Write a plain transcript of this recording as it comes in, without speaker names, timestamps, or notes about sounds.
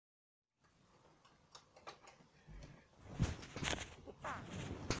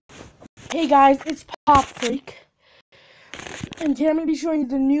Hey guys, it's Pop Freak, and today I'm going to be showing you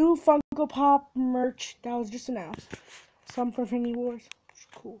the new Funko Pop merch that was just announced. Some for Infinity Wars, which is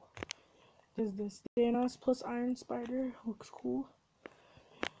cool. There's this Thanos plus Iron Spider, looks cool.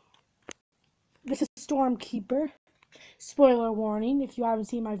 This is Stormkeeper. Spoiler warning: if you haven't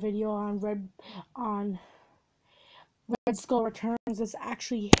seen my video on Red Skull Returns, it's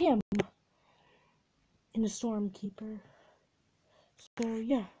actually him in the Stormkeeper. So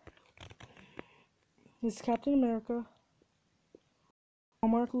yeah, this is Captain America.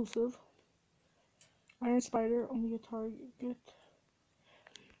 Walmart exclusive. Iron Spider, only a Target.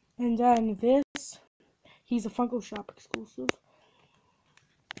 And then this, he's a Funko Shop exclusive.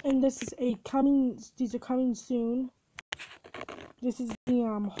 And this is these are coming soon. This is the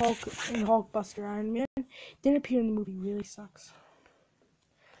Hulk and Hulkbuster Iron Man. Didn't appear in the movie, really sucks.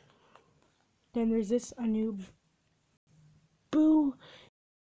 Then there's this, a new Boo.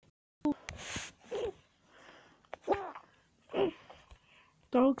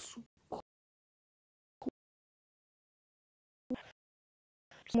 Dogs.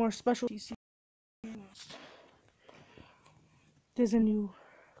 More special DC. There's a new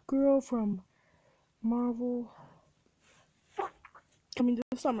girl from Marvel coming to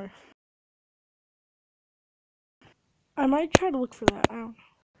the summer. I might try to look for that. I don't know.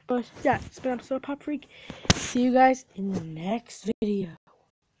 But yeah, it's been episode of Pop Freak. See you guys in the next video.